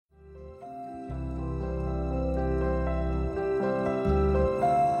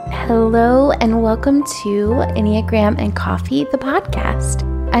Hello and welcome to Enneagram and Coffee, the podcast.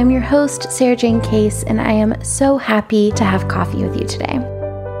 I'm your host, Sarah Jane Case, and I am so happy to have coffee with you today.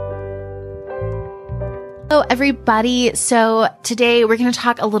 Hello, everybody. So today we're going to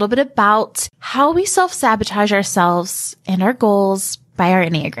talk a little bit about how we self-sabotage ourselves and our goals by our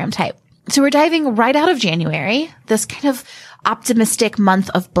Enneagram type. So we're diving right out of January, this kind of optimistic month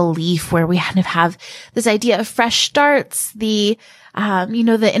of belief where we kind of have this idea of fresh starts, the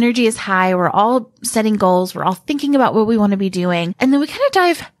energy is high. We're all setting goals. We're all thinking about what we want to be doing. And then we kind of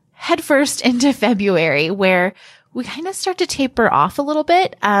dive headfirst into February where we kind of start to taper off a little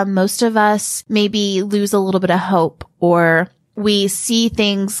bit. Most of us maybe lose a little bit of hope, or we see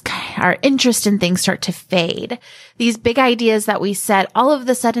things, our interest in things start to fade. These big ideas that we set all of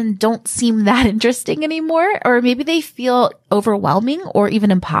a sudden don't seem that interesting anymore, or maybe they feel overwhelming or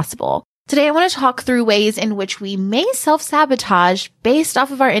even impossible. Today, I want to talk through ways in which we may self-sabotage based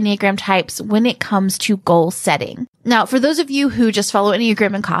off of our Enneagram types when it comes to goal setting. Now, for those of you who just follow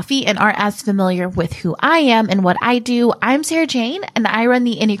Enneagram and Coffee and aren't as familiar with who I am and what I do, I'm Sarah Jane and I run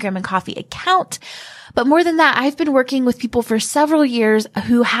the Enneagram and Coffee account. But more than that, I've been working with people for several years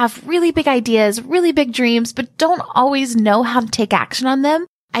who have really big ideas, really big dreams, but don't always know how to take action on them.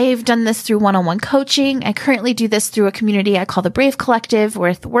 I've done this through one-on-one coaching. I currently do this through a community I call the Brave Collective,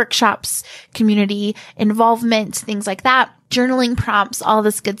 with workshops, community involvement, things like that, journaling prompts, all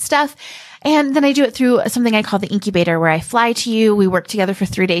this good stuff. And then I do it through something I call the incubator, where I fly to you. We work together for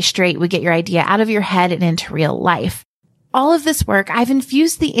 3 days straight. We get your idea out of your head and into real life. All of this work, I've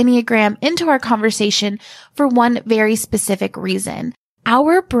infused the Enneagram into our conversation for one very specific reason.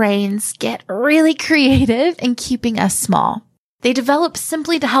 Our brains get really creative in keeping us small. They develop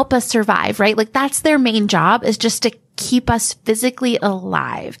simply to help us survive, right? Like that's their main job, is just to keep us physically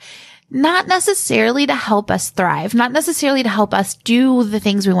alive, not necessarily to help us thrive, not necessarily to help us do the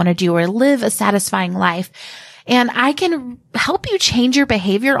things we want to do or live a satisfying life. And I can help you change your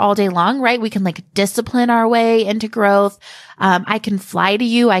behavior all day long, right? We can discipline our way into growth. I can fly to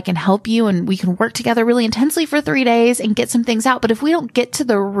you. I can help you, and we can work together really intensely for 3 days and get some things out. But if we don't get to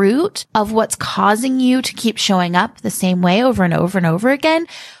the root of what's causing you to keep showing up the same way over and over and over again,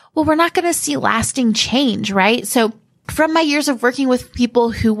 well, we're not going to see lasting change, right? So from my years of working with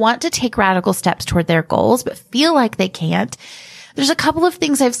people who want to take radical steps toward their goals, but feel like they can't, there's a couple of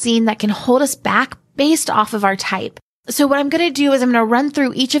things I've seen that can hold us back based off of our type. So what I'm going to do is I'm going to run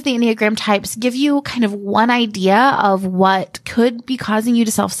through each of the Enneagram types, give you kind of one idea of what could be causing you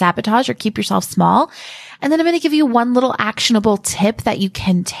to self-sabotage or keep yourself small. And then I'm going to give you one little actionable tip that you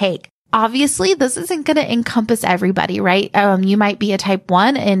can take. Obviously, this isn't going to encompass everybody, right? You might be a type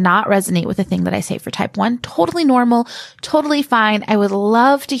 1 and not resonate with the thing that I say for type 1. Totally normal, totally fine. I would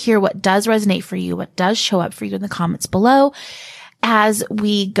love to hear what does resonate for you, what does show up for you in the comments below as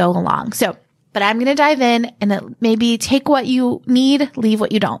we go along. But I'm going to dive in and maybe take what you need, leave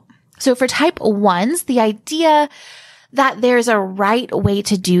what you don't. So for type 1s, the idea that there's a right way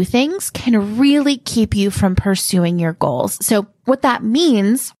to do things can really keep you from pursuing your goals. So what that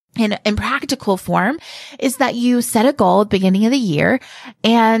means in practical form is that you set a goal at the beginning of the year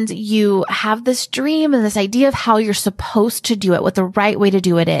and you have this dream and this idea of how you're supposed to do it, what the right way to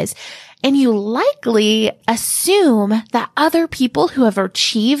do it is. And you likely assume that other people who have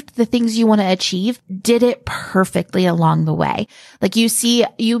achieved the things you want to achieve did it perfectly along the way. Like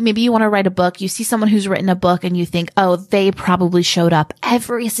maybe you want to write a book, you see someone who's written a book and you think, oh, they probably showed up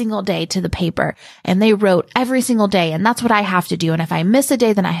every single day to the paper and they wrote every single day. And that's what I have to do. And if I miss a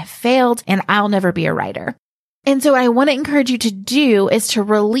day, then I have failed and I'll never be a writer. And so what I want to encourage you to do is to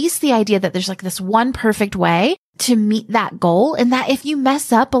release the idea that there's this one perfect way to meet that goal, and that if you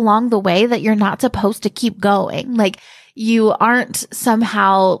mess up along the way, that you're not supposed to keep going. You aren't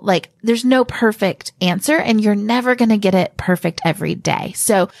somehow there's no perfect answer and you're never going to get it perfect every day.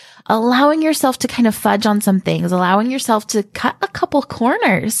 So allowing yourself to kind of fudge on some things, allowing yourself to cut a couple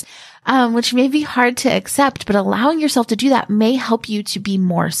corners, which may be hard to accept, but allowing yourself to do that may help you to be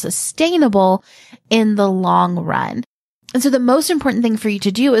more sustainable in the long run. And so the most important thing for you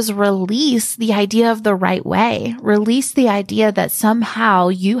to do is release the idea of the right way. Release the idea that somehow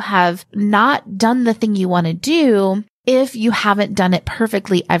you have not done the thing you want to do if you haven't done it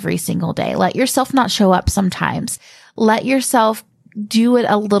perfectly every single day. Let yourself not show up sometimes. Let yourself do it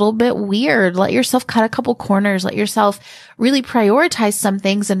a little bit weird. Let yourself cut a couple corners. Let yourself really prioritize some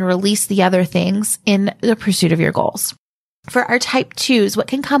things and release the other things in the pursuit of your goals. For our type 2s, what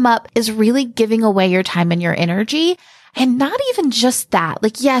can come up is really giving away your time and your energy And not even just that.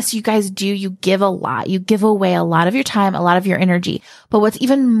 Like, yes, you guys do. You give a lot. You give away a lot of your time, a lot of your energy. But what's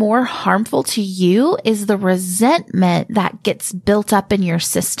even more harmful to you is the resentment that gets built up in your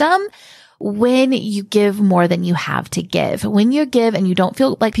system when you give more than you have to give. When you give and you don't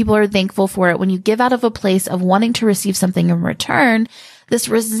feel like people are thankful for it, when you give out of a place of wanting to receive something in return, this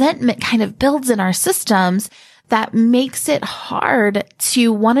resentment kind of builds in our systems that makes it hard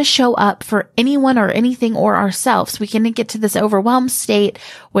to want to show up for anyone or anything or ourselves. We can get to this overwhelmed state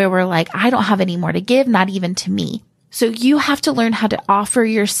where we're like, I don't have any more to give, not even to me. So you have to learn how to offer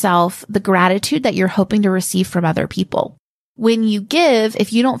yourself the gratitude that you're hoping to receive from other people. When you give,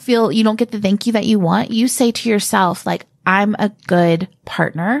 if you don't feel you don't get the thank you that you want, you say to yourself, like, I'm a good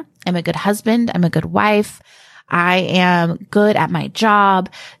partner. I'm a good husband. I'm a good wife. I am good at my job.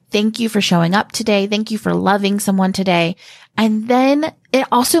 Thank you for showing up today. Thank you for loving someone today. And then it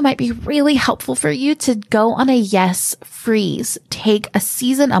also might be really helpful for you to go on a yes freeze. Take a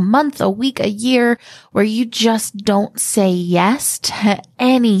season, a month, a week, a year where you just don't say yes to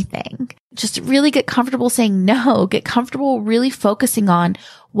anything. Just really get comfortable saying no. Get comfortable really focusing on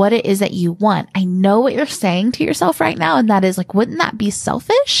what it is that you want. I know what you're saying to yourself right now, and that is like, wouldn't that be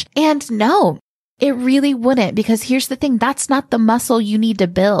selfish? And no. It really wouldn't, because here's the thing. That's not the muscle you need to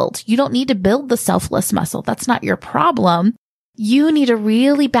build. You don't need to build the selfless muscle. That's not your problem. You need to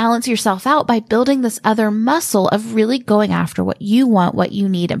really balance yourself out by building this other muscle of really going after what you want, what you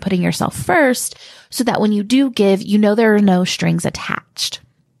need, and putting yourself first so that when you do give, you know there are no strings attached.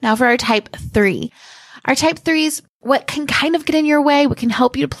 Now for our type 3. Our type 3s, what can kind of get in your way, what can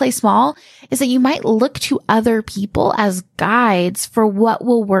help you to play small, is that you might look to other people as guides for what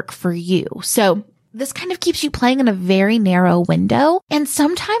will work for you. So this kind of keeps you playing in a very narrow window. And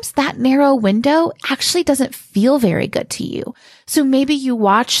sometimes that narrow window actually doesn't feel very good to you. So maybe you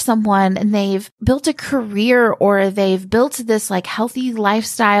watch someone and they've built a career or they've built this like healthy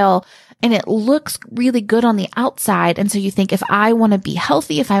lifestyle and it looks really good on the outside. And so you think, if I want to be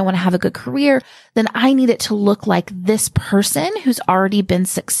healthy, if I want to have a good career, then I need it to look like this person who's already been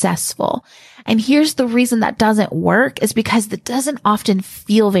successful. And here's the reason that doesn't work is because it doesn't often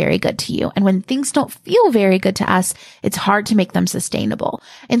feel very good to you. And when things don't feel very good to us, it's hard to make them sustainable.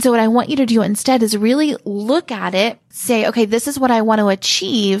 And so what I want you to do instead is really look at it, say, okay, this is what I want to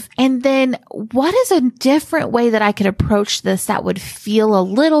achieve. And then what is a different way that I could approach this that would feel a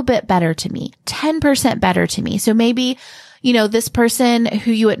little bit better to me, 10% better to me? So maybe, you know, this person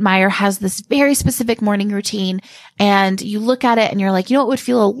who you admire has this very specific morning routine, and you look at it and you're like, you know, what would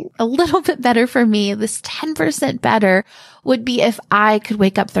feel a little bit better for me, this 10% better would be if I could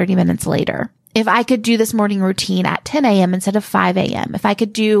wake up 30 minutes later. If I could do this morning routine at 10 a.m. instead of 5 a.m. If I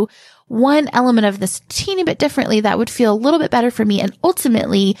could do one element of this teeny bit differently, that would feel a little bit better for me and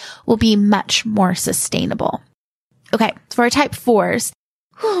ultimately will be much more sustainable. Okay. So for our type 4s,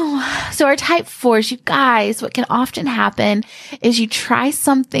 so our type 4s, you guys, what can often happen is you try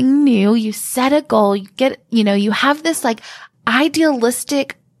something new, you set a goal, you have this like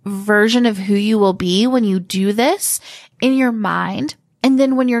idealistic version of who you will be when you do this in your mind. And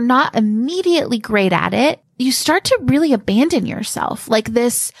then when you're not immediately great at it, you start to really abandon yourself. Like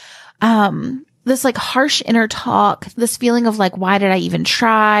this like harsh inner talk, this feeling of like, why did I even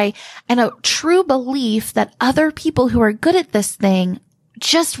try? And a true belief that other people who are good at this thing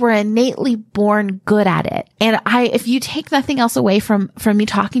just were innately born good at it. And if you take nothing else away from me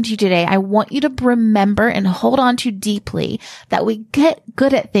talking to you today, I want you to remember and hold on to deeply that we get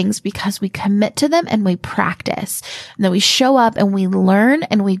good at things because we commit to them and we practice. And then we show up and we learn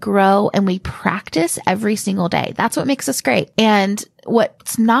and we grow and we practice every single day. That's what makes us great. And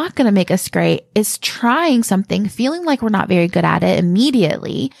what's not going to make us great is trying something, feeling like we're not very good at it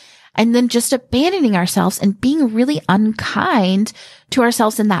immediately, and then just abandoning ourselves and being really unkind to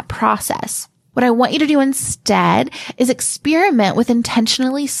ourselves in that process. What I want you to do instead is experiment with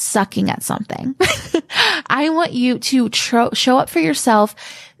intentionally sucking at something. I want you to show up for yourself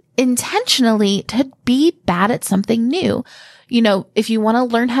intentionally to be bad at something new. You know, if you want to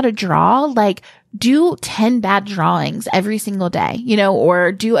learn how to draw, like do 10 bad drawings every single day,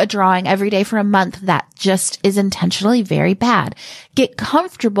 or do a drawing every day for a month that just is intentionally very bad. Get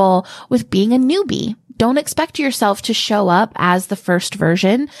comfortable with being a newbie. Don't expect yourself to show up as the first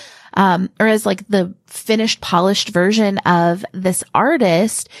version, or as like the finished, polished version of this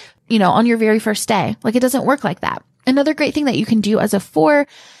artist, on your very first day. Like, it doesn't work like that. Another great thing that you can do as a 4,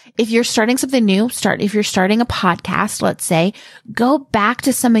 if you're starting something new, if you're starting a podcast, let's say, go back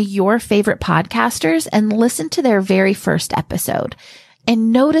to some of your favorite podcasters and listen to their very first episode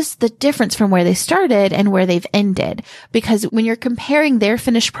and notice the difference from where they started and where they've ended. Because when you're comparing their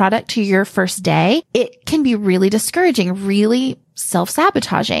finished product to your first day, it can be really discouraging, really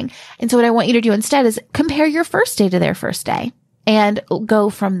self-sabotaging. And so what I want you to do instead is compare your first day to their first day and go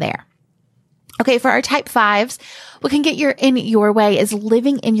from there. Okay, for our type 5s, what can get in your way is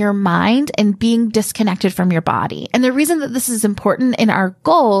living in your mind and being disconnected from your body. And the reason that this is important in our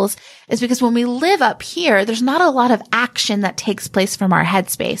goals is because when we live up here, there's not a lot of action that takes place from our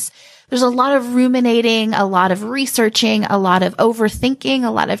headspace. There's a lot of ruminating, a lot of researching, a lot of overthinking, a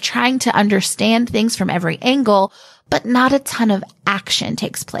lot of trying to understand things from every angle, but not a ton of action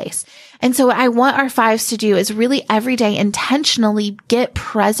takes place. And so what I want our 5s to do is really every day intentionally get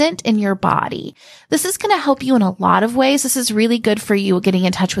present in your body. This is going to help you in a lot of ways. This is really good for you getting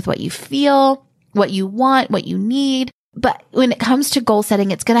in touch with what you feel, what you want, what you need. But when it comes to goal setting,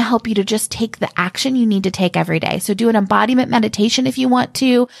 it's going to help you to just take the action you need to take every day. So do an embodiment meditation if you want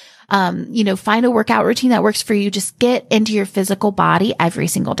to. Find a workout routine that works for you. Just get into your physical body every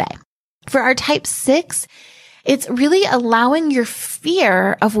single day. For our type 6, it's really allowing your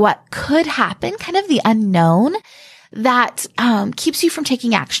fear of what could happen, kind of the unknown, that keeps you from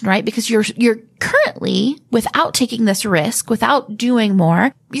taking action, right? Because you're currently, without taking this risk, without doing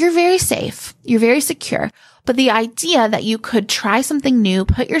more, you're very safe. You're very secure. But the idea that you could try something new,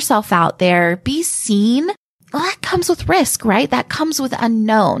 put yourself out there, be seen, well, that comes with risk, right? That comes with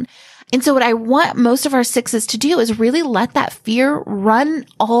unknown. And so what I want most of our 6s to do is really let that fear run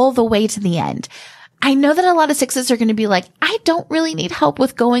all the way to the end. I know that a lot of 6s are going to be like, I don't really need help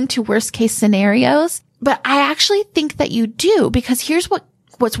with going to worst case scenarios, but I actually think that you do, because here's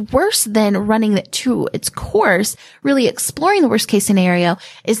what's worse than running it to its course, really exploring the worst case scenario,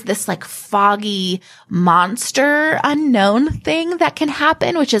 is this like foggy monster unknown thing that can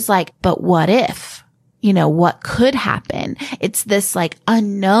happen, which is like, but what if? What could happen? It's this like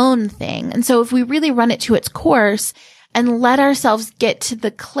unknown thing. And so if we really run it to its course and let ourselves get to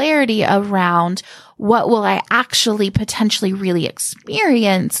the clarity around what will I actually potentially really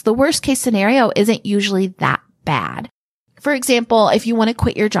experience, the worst case scenario isn't usually that bad. For example, if you want to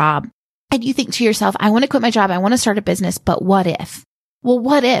quit your job and you think to yourself, I want to quit my job, I want to start a business, but what if? Well,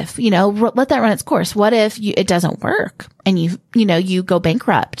 what if, let that run its course. What if it doesn't work and you go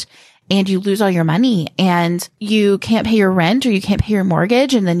bankrupt and you lose all your money and you can't pay your rent or you can't pay your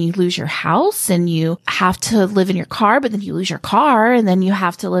mortgage, and then you lose your house and you have to live in your car, but then you lose your car and then you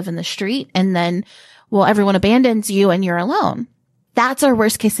have to live in the street, and then, well, everyone abandons you and you're alone. That's our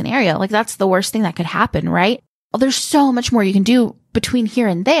worst case scenario. Like, that's the worst thing that could happen, right? Well, there's so much more you can do between here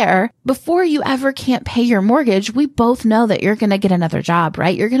and there. Before you ever can't pay your mortgage, we both know that you're going to get another job,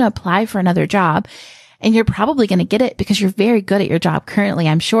 right? You're going to apply for another job. And you're probably going to get it because you're very good at your job currently.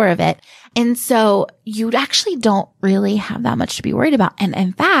 I'm sure of it. And so you actually don't really have that much to be worried about. And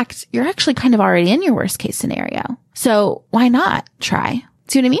in fact, you're actually kind of already in your worst case scenario. So why not try?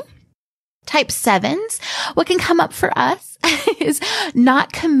 See what I mean? Type 7s, what can come up for us is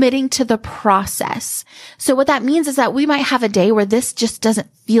not committing to the process. So what that means is that we might have a day where this just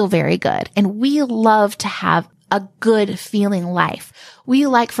doesn't feel very good. And we love to have a good feeling life. We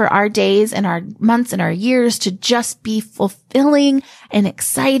like for our days and our months and our years to just be fulfilling and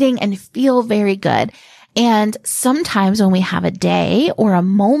exciting and feel very good. And sometimes when we have a day or a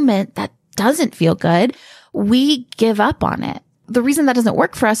moment that doesn't feel good, we give up on it. The reason that doesn't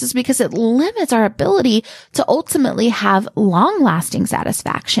work for us is because it limits our ability to ultimately have long-lasting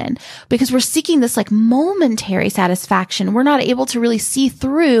satisfaction, because we're seeking this like momentary satisfaction. We're not able to really see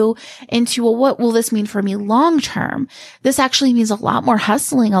through into, well, what will this mean for me long-term? This actually means a lot more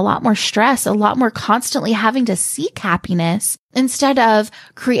hustling, a lot more stress, a lot more constantly having to seek happiness instead of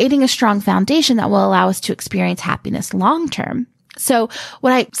creating a strong foundation that will allow us to experience happiness long-term. So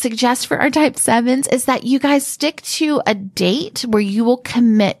what I suggest for our type 7s is that you guys stick to a date where you will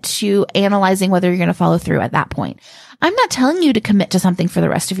commit to analyzing whether you're going to follow through at that point. I'm not telling you to commit to something for the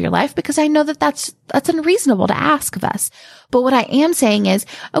rest of your life, because I know that that's unreasonable to ask of us. But what I am saying is,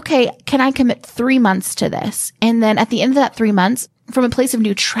 okay, can I commit 3 months to this? And then at the end of that 3 months, from a place of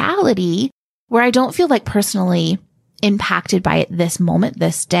neutrality, where I don't feel like personally impacted by it this moment,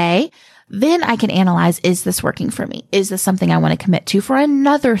 this day, then I can analyze, is this working for me? Is this something I want to commit to for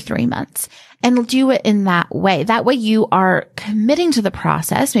another 3 months? And do it in that way. That way you are committing to the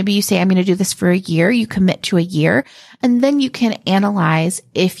process. Maybe you say, I'm going to do this for a year. You commit to a year, and then you can analyze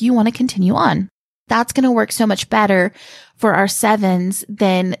if you want to continue on. That's going to work so much better for our 7s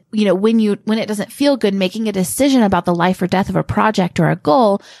than, when it doesn't feel good, making a decision about the life or death of a project or a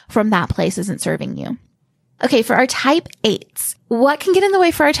goal from that place isn't serving you. Okay, for our type 8s, what can get in the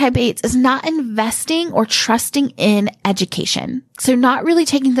way for our type 8s is not investing or trusting in education. So not really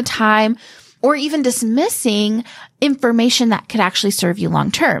taking the time or even dismissing information that could actually serve you long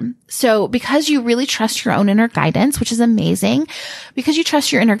term. So because you really trust your own inner guidance, which is amazing, because you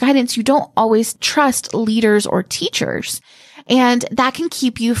trust your inner guidance, you don't always trust leaders or teachers. And that can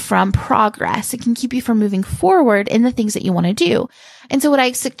keep you from progress. It can keep you from moving forward in the things that you want to do. And so what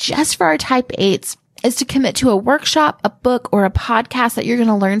I suggest for our type 8s is to commit to a workshop, a book, or a podcast that you're going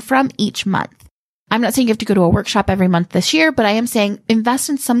to learn from each month. I'm not saying you have to go to a workshop every month this year, but I am saying invest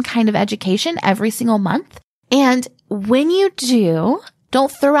in some kind of education every single month. And when you do,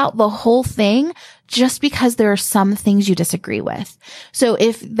 don't throw out the whole thing just because there are some things you disagree with. So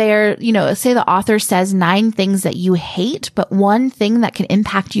if say the author says 9 things that you hate, but one thing that can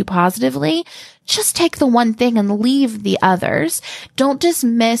impact you positively, just take the one thing and leave the others. Don't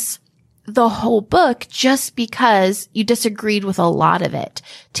dismiss the whole book just because you disagreed with a lot of it.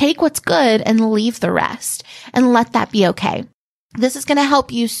 Take what's good and leave the rest and let that be okay. This is going to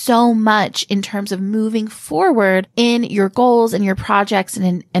help you so much in terms of moving forward in your goals and your projects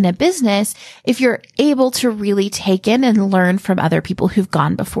and in a business if you're able to really take in and learn from other people who've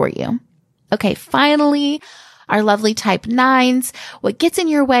gone before you. Okay, finally, our lovely type 9s. What gets in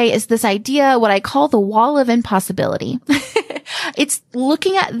your way is this idea, what I call the wall of impossibility. It's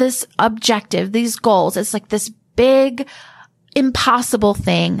looking at this objective, these goals. It's like this big, impossible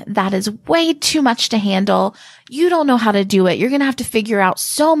thing that is way too much to handle. You don't know how to do it. You're going to have to figure out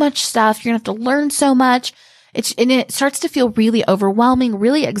so much stuff. You're going to have to learn so much. It starts to feel really overwhelming,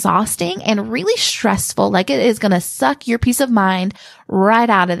 really exhausting, and really stressful. Like it is going to suck your peace of mind right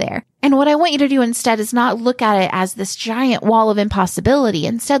out of there. And what I want you to do instead is not look at it as this giant wall of impossibility.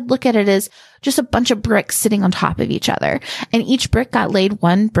 Instead, look at it as just a bunch of bricks sitting on top of each other. And each brick got laid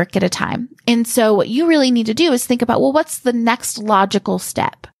one brick at a time. And so what you really need to do is think about, well, what's the next logical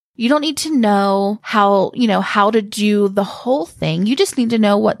step? You don't need to know how to do the whole thing. You just need to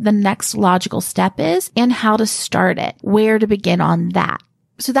know what the next logical step is and how to start it, where to begin on that.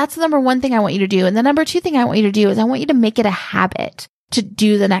 So that's the number one thing I want you to do. And the number 2 thing I want you to do is I want you to make it a habit to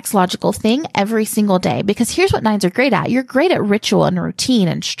do the next logical thing every single day. Because here's what 9s are great at. You're great at ritual and routine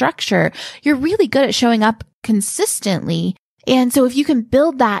and structure. You're really good at showing up consistently. And so if you can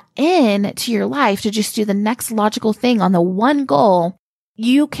build that in to your life to just do the next logical thing on the one goal,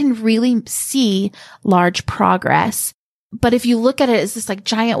 you can really see large progress. But if you look at it as this like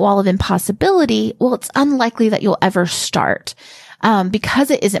giant wall of impossibility, well, it's unlikely that you'll ever start because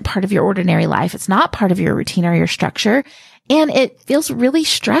it isn't part of your ordinary life. It's not part of your routine or your structure. And it feels really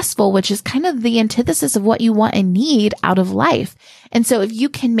stressful, which is kind of the antithesis of what you want and need out of life. And so if you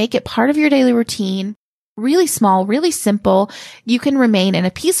can make it part of your daily routine, really small, really simple, you can remain in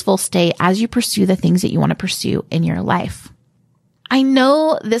a peaceful state as you pursue the things that you want to pursue in your life. I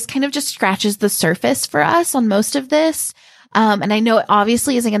know this kind of just scratches the surface for us on most of this. And I know it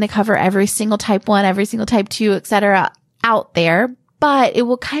obviously isn't going to cover every single type 1, every single type 2, et cetera, out there, but it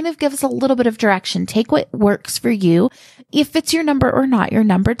will kind of give us a little bit of direction. Take what works for you. If it's your number or not your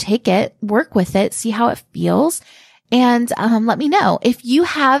number, take it, work with it, see how it feels. And let me know if you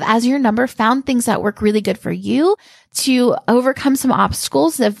have, as your number, found things that work really good for you to overcome some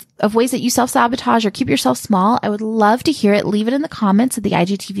obstacles of ways that you self-sabotage or keep yourself small. I would love to hear it. Leave it in the comments of the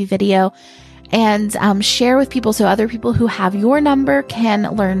IGTV video and share with people so other people who have your number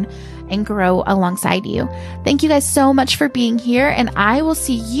can learn and grow alongside you. Thank you guys so much for being here, and I will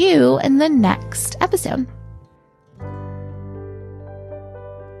see you in the next episode.